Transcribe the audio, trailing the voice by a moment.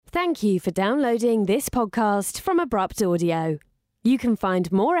Thank you for downloading this podcast from Abrupt Audio. You can find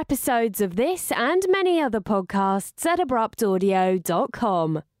more episodes of this and many other podcasts at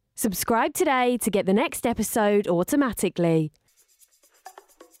abruptaudio.com. Subscribe today to get the next episode automatically.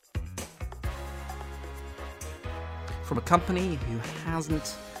 From a company who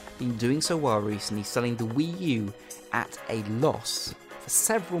hasn't been doing so well recently, selling the Wii U at a loss for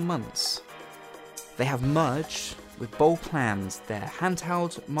several months, they have merged with bold plans their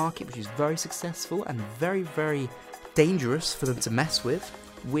handheld market, which is very successful and very, very dangerous for them to mess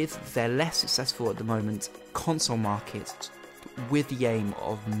with their less successful at the moment console market, with the aim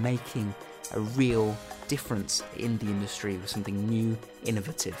of making a real difference in the industry with something new,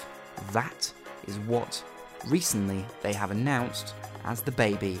 innovative. That is what recently they have announced as the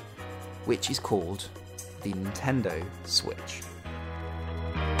baby, which is called the Nintendo Switch.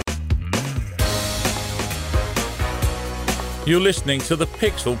 You're listening to the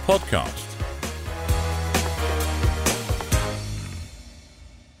Pixel Podcast.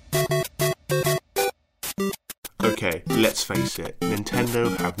 Okay, let's face it,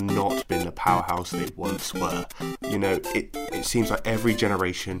 Nintendo have not been the powerhouse they once were. You know, it seems like every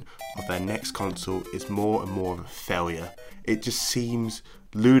generation of their next console is more and more of a failure. It just seems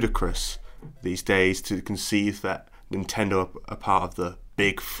ludicrous these days to conceive that Nintendo are part of the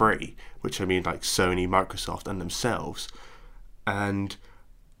big three, which I mean like Sony, Microsoft and themselves. And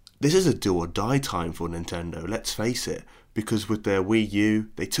this is a do or die time for Nintendo, let's face it, because with their Wii U,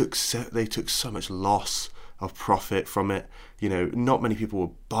 they took so much loss of profit from it. You know, not many people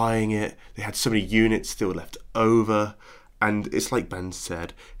were buying it. They had so many units still left over. And it's like Ben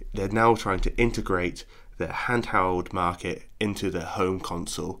said, they're now trying to integrate their handheld market into their home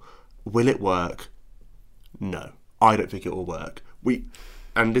console. Will it work? No, I don't think it will work.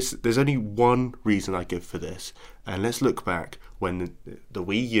 There's only one reason I give for this. And let's look back when the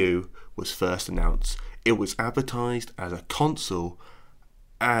Wii U was first announced. It was advertised as a console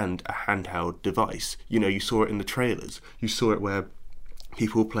and a handheld device. You know, you saw it in the trailers. You saw it where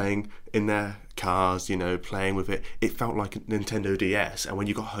people were playing in their cars, you know, playing with it. It felt like a Nintendo DS, and when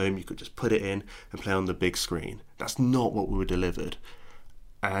you got home, you could just put it in and play on the big screen. That's not what we were delivered.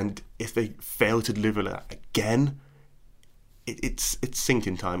 And if they fail to deliver that again, it's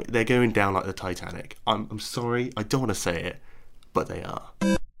sinking time. They're going down like the Titanic. I'm sorry, I don't want to say it, but they are.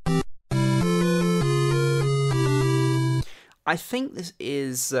 I think this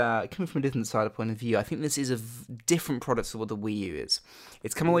is, coming from a different side of point of view, I think this is a different product to what the Wii U is.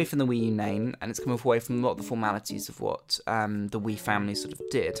 It's come away from the Wii U name, and it's come away from a lot of the formalities of what the Wii family sort of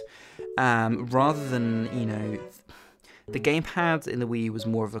did. Rather than, you know, the gamepad in the Wii U was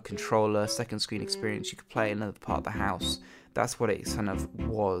more of a controller, second screen experience. You could play in another part of the house. That's what it kind of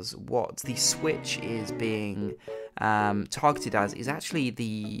was. What the Switch is being targeted as is actually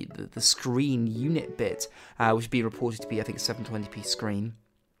the screen unit bit, which would be reported to be, I think, a 720p screen,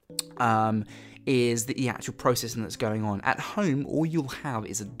 is the actual processing that's going on. At home, all you'll have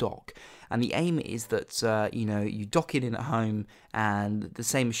is a dock. And the aim is that, you dock it in at home, and the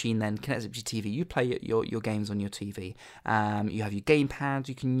same machine then connects up to your TV. You play your games on your TV. You have your gamepad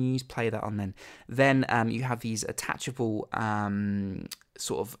you can use, play that on then. Then you have these attachable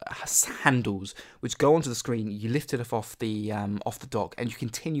sort of handles which go onto the screen. You lift it off the dock, and you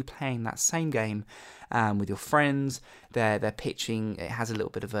continue playing that same game with your friends. They're pitching. It has a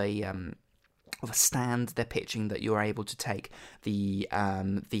little bit of a stand. They're pitching that you're able to take the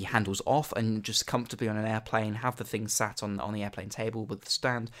handles off and just comfortably on an airplane have the thing sat on the airplane table with the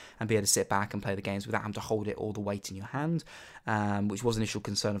stand and be able to sit back and play the games without having to hold it all the weight in your hand, which was an initial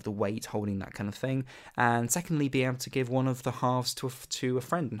concern of the weight holding that kind of thing. And secondly, be able to give one of the halves to a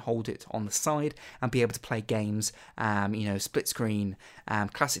friend and hold it on the side and be able to play games, split screen,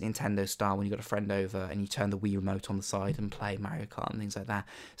 classic Nintendo style, when you got a friend over and you turn the Wii remote on the side and play Mario Kart and things like that.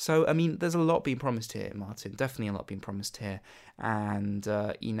 So I mean, there's a lot being promised here, Martin. Definitely a lot being promised here. And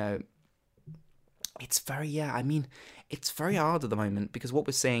it's very hard at the moment, because what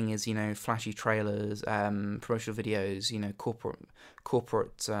we're seeing is, flashy trailers, promotional videos,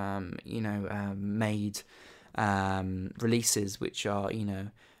 corporate made releases, which are,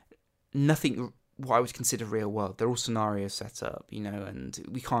 nothing what I would consider real world. They're all scenarios set up, and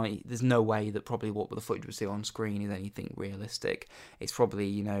there's no way that probably what the footage we see on screen is anything realistic. It's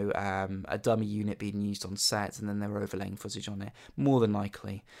probably, a dummy unit being used on set, and then they're overlaying footage on it, more than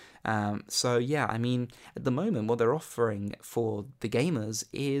likely. So yeah, I mean, at the moment, what they're offering for the gamers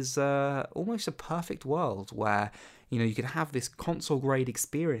is almost a perfect world where, you can have this console-grade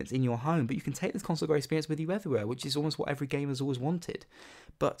experience in your home, but you can take this console-grade experience with you everywhere, which is almost what every gamer's always wanted.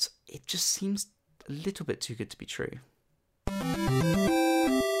 But it just seems a little bit too good to be true.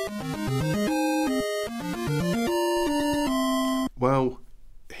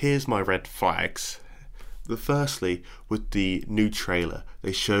 here's my red flags. Firstly, with the new trailer,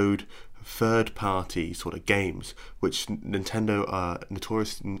 they showed third-party sort of games, which Nintendo are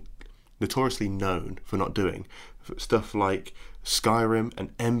notoriously known for not doing. Stuff like Skyrim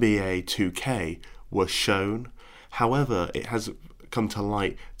and NBA 2K were shown. However, it has come to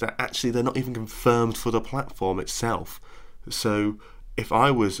light that actually they're not even confirmed for the platform itself. So if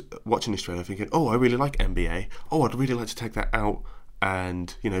I was watching this trailer thinking, oh, I really like NBA, oh, I'd really like to take that out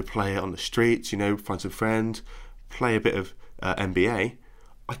and, play it on the streets, find some friends, play a bit of NBA,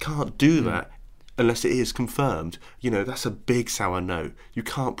 I can't do that unless it is confirmed. That's a big sour no. You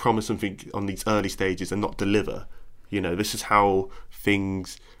can't promise something on these early stages and not deliver. This is how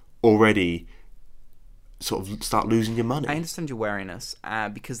things already sort of start losing your money. I understand your wariness,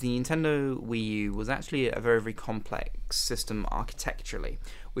 because the Nintendo Wii U was actually a very, very complex system architecturally,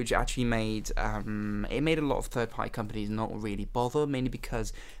 which actually made a lot of third-party companies not really bother, mainly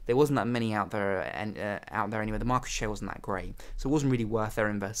because there wasn't that many out there anyway. The market share wasn't that great, so it wasn't really worth their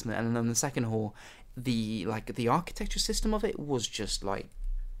investment. And then on the second haul, the architecture system of it was just like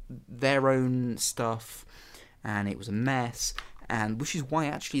their own stuff, and it was a mess. And which is why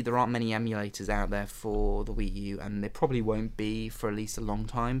actually there aren't many emulators out there for the Wii U, and there probably won't be for at least a long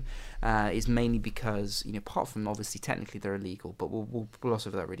time. Is mainly because, apart from obviously technically they're illegal, but we'll gloss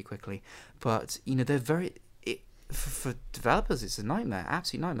over that really quickly. But they're for developers, it's a nightmare,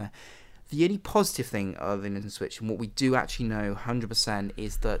 absolute nightmare. The only positive thing of the Nintendo Switch, and what we do actually know 100%,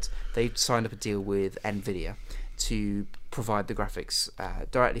 is that they've signed up a deal with NVIDIA to provide the graphics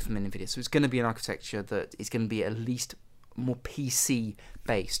directly from NVIDIA. So it's going to be an architecture that is going to be at least more PC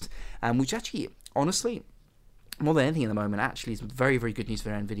based, which actually, honestly, more than anything at the moment, actually is very, very good news for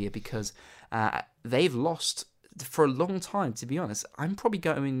NVIDIA, because they've lost for a long time, to be honest. I'm probably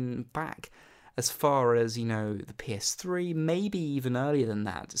going back as far as, the PS3, maybe even earlier than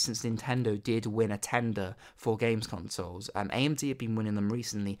that, since Nintendo did win a tender for games consoles. AMD have been winning them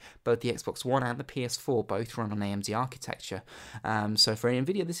recently. Both the Xbox One and the PS4 both run on AMD architecture. So for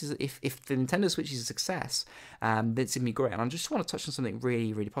NVIDIA, this is if the Nintendo Switch is a success, it's going to be great. And I just want to touch on something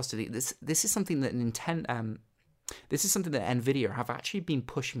really, really positive. This is something that NVIDIA have actually been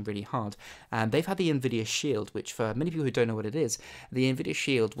pushing really hard. They've had the NVIDIA Shield, which for many people who don't know what it is, the NVIDIA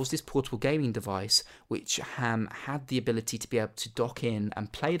Shield was this portable gaming device which had the ability to be able to dock in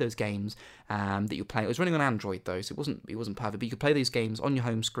and play those games that you're playing. It was running on Android though, so it wasn't perfect, but you could play these games on your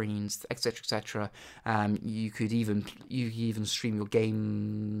home screens, etc., etc. You could even stream your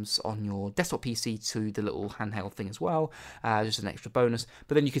games on your desktop PC to the little handheld thing as well, just an extra bonus.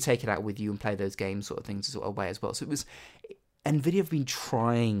 But then you could take it out with you and play those games sort of things away as well. So NVIDIA have been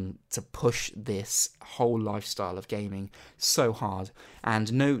trying to push this whole lifestyle of gaming so hard,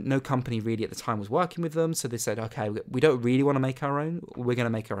 and no company really at the time was working with them, so they said, okay, we don't really want to make our own, we're going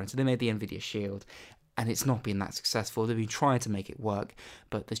to make our own. So they made the NVIDIA Shield, and it's not been that successful. They've been trying to make it work,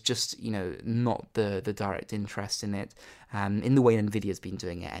 but there's just, not the direct interest in it, in the way NVIDIA's been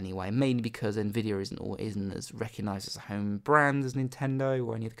doing it anyway, mainly because NVIDIA isn't as recognised as a home brand as Nintendo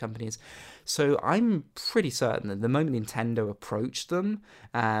or any of the companies. So I'm pretty certain that the moment Nintendo approached them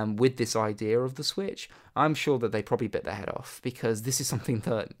with this idea of the Switch, I'm sure that they probably bit their head off, because this is something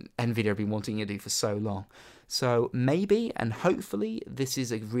that NVIDIA have been wanting to do for so long. So maybe and hopefully this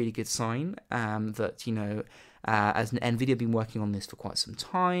is a really good sign that, as NVIDIA have been working on this for quite some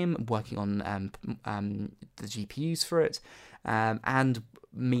time, working on the GPUs for it, and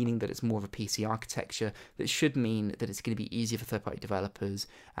meaning that it's more of a PC architecture, that should mean that it's going to be easier for third-party developers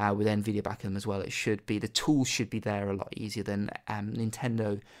with NVIDIA backing them as well. The tools should be there a lot easier than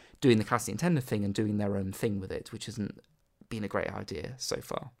Nintendo doing the classic Nintendo thing and doing their own thing with it, which hasn't been a great idea so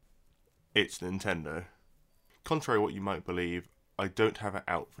far. It's Nintendo. Contrary to what you might believe, I don't have it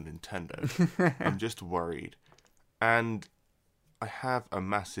out for Nintendo. I'm just worried. And I have a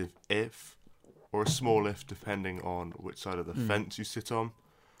massive if, or a small if, depending on which side of the fence you sit on.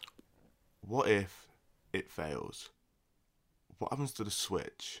 What if it fails? What happens to the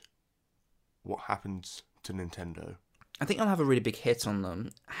Switch? What happens to Nintendo? I think I'll have a really big hit on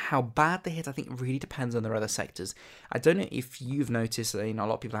them. How bad they hit, I think, really depends on their other sectors. I don't know if you've noticed, a lot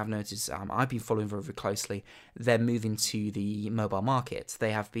of people have noticed, I've been following very, very closely, they're moving to the mobile market.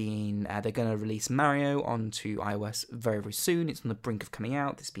 They have been, they're going to release Mario onto iOS very, very soon. It's on the brink of coming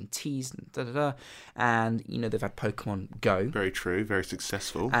out. It's been teased, and they've had Pokemon Go. Very true, very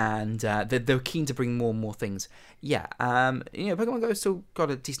successful. And they're keen to bring more and more things. Yeah, Pokemon Go still got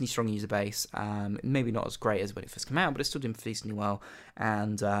a decently strong user base. Maybe not as great as when it first came out, but it's still doing decently well.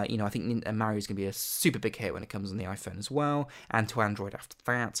 And I think Mario is going to be a super big hit when it comes on the iPhone as well, and to Android after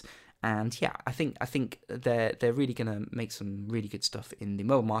that. And yeah, I think they're really going to make some really good stuff in the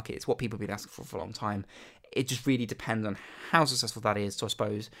mobile market. It's what people have been asking for a long time. It just really depends on how successful that is, so I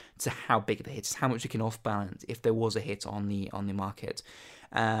suppose, to how big the hit is, how much we can off balance if there was a hit on the market.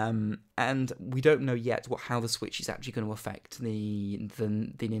 And we don't know yet how the Switch is actually going to affect the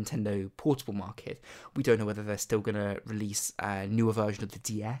Nintendo portable market. We don't know whether they're still going to release a newer version of the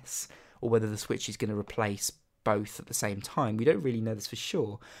DS, or whether the Switch is going to replace both at the same time. We don't really know this for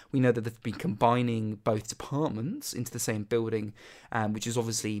sure. We know that they've been combining both departments into the same building, which has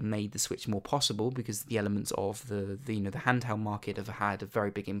obviously made the Switch more possible, because the elements of the handheld market have had a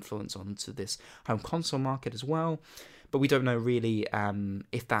very big influence onto this home console market as well. But we don't know really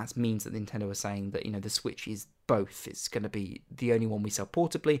if that means that Nintendo are saying that the Switch is both. It's going to be the only one we sell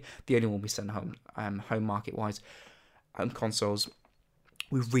portably, the only one we sell home market wise, home consoles.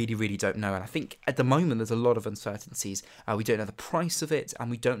 We really, really don't know. And I think at the moment there's a lot of uncertainties. We don't know the price of it, and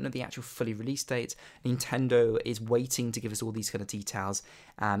we don't know the actual fully release date. Nintendo is waiting to give us all these kind of details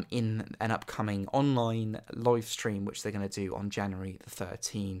in an upcoming online live stream, which they're going to do on January the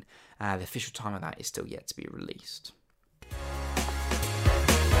 13th. The official time of that is still yet to be released.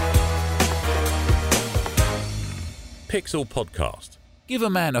 Pixel Podcast. Give a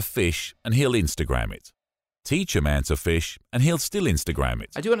man a fish and he'll Instagram it. Teach a man to fish and he'll still Instagram it.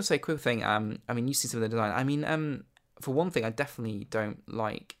 I do want to say a quick thing. You see some of the design. For one thing, I definitely don't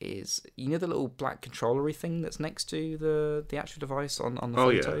like is the little black controllery thing that's next to the actual device on the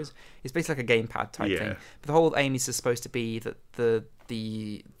photos. Yeah. It's basically like a gamepad type thing. But the whole aim is supposed to be that the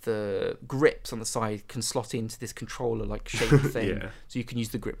grips on the side can slot into this controller like shaped thing, so you can use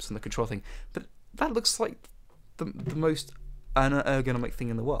the grips on the control thing. But that looks like the most unergonomic thing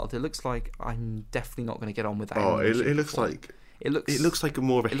in the world. It looks like I'm definitely not going to get on with that. It looks like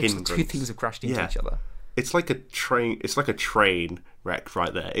more of a hindrance. Like two things have crashed into each other. It's like a train. It's like a train wreck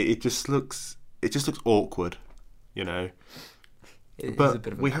right there. It just looks awkward, But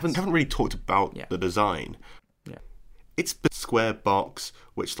we haven't really talked about the design. Yeah, it's a square box,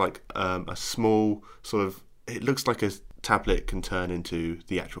 which like a small sort of. It looks like a tablet can turn into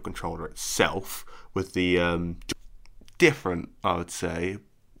the actual controller itself, with the different, I would say,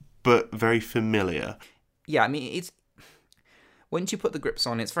 but very familiar. Yeah, it's once you put the grips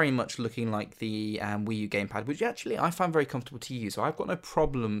on, it's very much looking like the Wii U gamepad, which actually I find very comfortable to use. So I've got no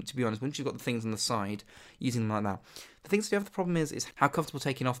problem, to be honest, once you've got the things on the side, using them like that. The things that you have the problem is how comfortable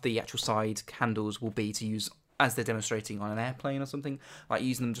taking off the actual side handles will be to use as they're demonstrating on an airplane or something, like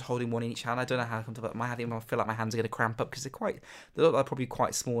using them just holding one in each hand. I don't know how comfortable I feel like my hands are going to cramp up, because they're probably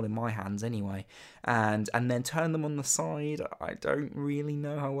quite small in my hands anyway. And then turn them on the side, I don't really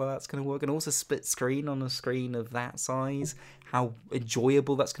know how well that's going to work. And also split screen on a screen of that size, how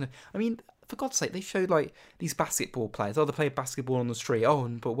enjoyable that's going to... for God's sake, they showed like these basketball players. They play basketball on the street.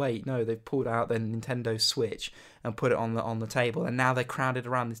 But wait, no, they've pulled out their Nintendo Switch and put it on the table, and now they're crowded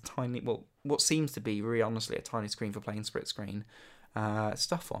around this tiny, what seems to be really honestly a tiny screen for playing split screen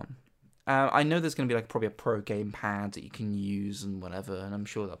stuff on. I know there's going to be like probably a pro game pad that you can use and whatever, and I'm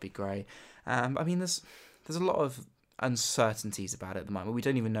sure that'll be great. There's a lot of uncertainties about it at the moment. We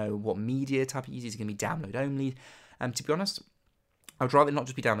don't even know what media type it uses. It's going to be download only. To be honest, I'd rather it not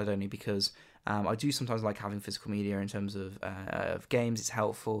just be download only, because I do sometimes like having physical media in terms of games. It's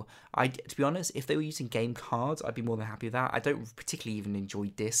helpful. To be honest, if they were using game cards, I'd be more than happy with that. I don't particularly even enjoy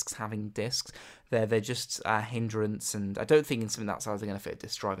discs, having discs. They're just a hindrance, and I don't think in something that size they're going to fit a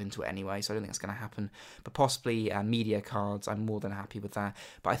disc drive into it anyway, so I don't think that's going to happen. But possibly media cards, I'm more than happy with that.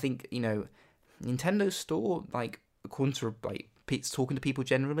 But I think, Nintendo Store, like, according to talking to people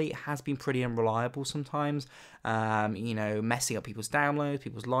generally, it has been pretty unreliable sometimes. Messing up people's downloads,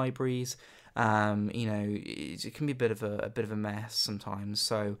 people's libraries. It can be a bit of a mess sometimes.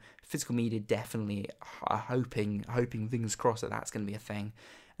 So physical media definitely are hoping fingers crossed that's going to be a thing.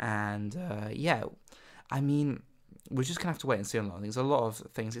 And we're just gonna have to wait and see on a lot of things. A lot of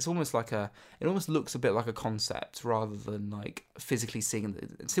things. It almost looks a bit like a concept rather than like physically seeing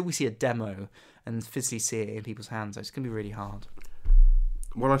it. Until we see a demo and physically see it in people's hands, it's gonna be really hard.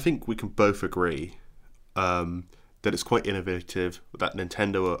 Well, I think we can both agree that it's quite innovative, that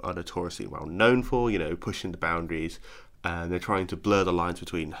Nintendo are notoriously well known for, pushing the boundaries, and they're trying to blur the lines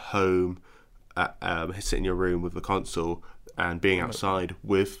between home, sitting in your room with a console, and being outside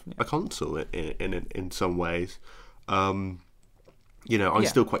with a console in some ways. I'm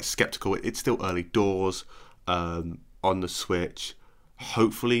still quite skeptical. It's still early doors on the Switch.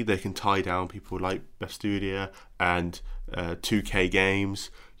 Hopefully they can tie down people like Bethesda and 2K Games,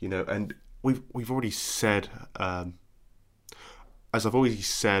 and we've already said, as I've already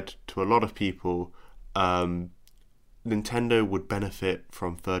said to a lot of people, Nintendo would benefit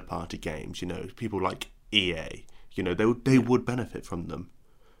from third-party games. You know, people like EA. You know, they would benefit from them,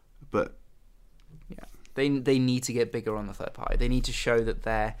 but yeah, they need to get bigger on the third party. They need to show that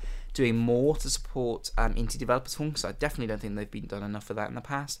they're doing more to support indie developers. Because I definitely don't think they've been done enough of that in the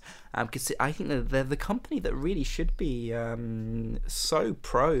past. Because I think that they're the company that really should be so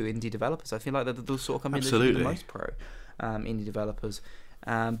pro indie developers. I feel like they're the sort of company that should be the most pro indie developers.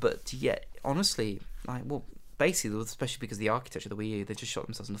 But yet, honestly, basically, especially because of the architecture of the Wii U, they just shot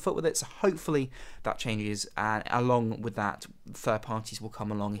themselves in the foot with it. So hopefully that changes, and along with that, third parties will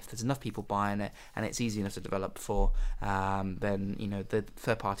come along. If there's enough people buying it and it's easy enough to develop for, then the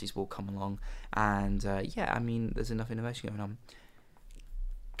third parties will come along. And there's enough innovation going on.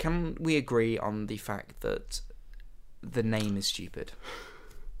 Can we agree on the fact that the name is stupid?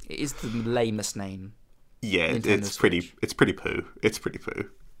 It is the lamest name. Yeah, it's pretty poo. It's pretty poo.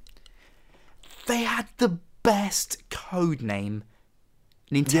 They had the best code name.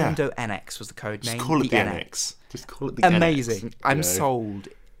 Nintendo NX was the code name. Just call it the NX. Just call it the NX. Amazing. I'm sold.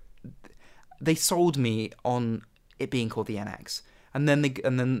 They sold me on it being called the NX, and then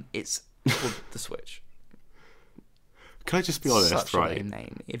it's called the Switch. Can I just be honest? Such a lame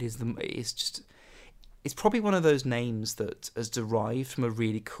name. It's probably one of those names that has derived from a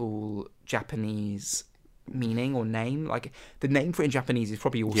really cool Japanese meaning or name. Like, the name for it in Japanese is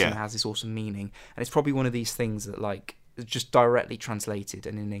probably awesome and has this awesome meaning, and it's probably one of these things that like is just directly translated,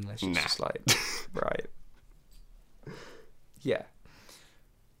 and in English it's just like right. Yeah.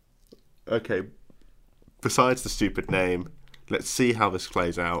 Okay. Besides the stupid name, let's see how this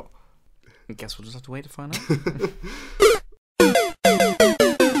plays out. I guess we'll just have to wait to find out.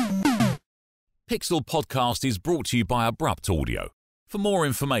 Pixel Podcast is brought to you by Abrupt Audio. For more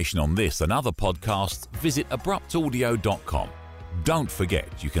information on this and other podcasts, visit abruptaudio.com. Don't forget,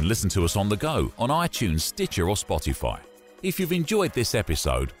 you can listen to us on the go on iTunes, Stitcher or Spotify. If you've enjoyed this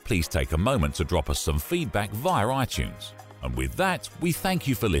episode, please take a moment to drop us some feedback via iTunes. And with that, we thank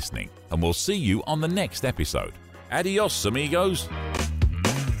you for listening, and we'll see you on the next episode. Adios, amigos!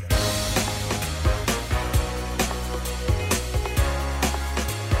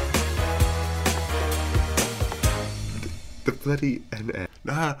 The bloody NX.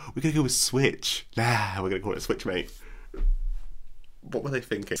 Nah, we're going to go with Switch. Nah, we're going to call it Switch, mate. What were they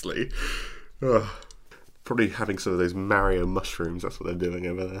thinking? Probably having some of those Mario mushrooms. That's what they're doing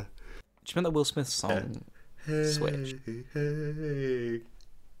over there. Do you remember that Will Smith song, Switch? Hey,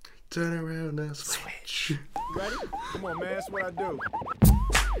 turn around now, Switch. Ready? Come on, man. That's what I do.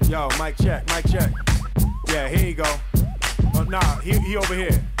 Yo, mic check. Yeah, here you go. Nah, he over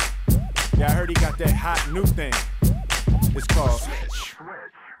here. Yeah, I heard he got that hot new thing. It's called Switch.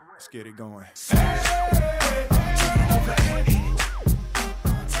 Let's get it going.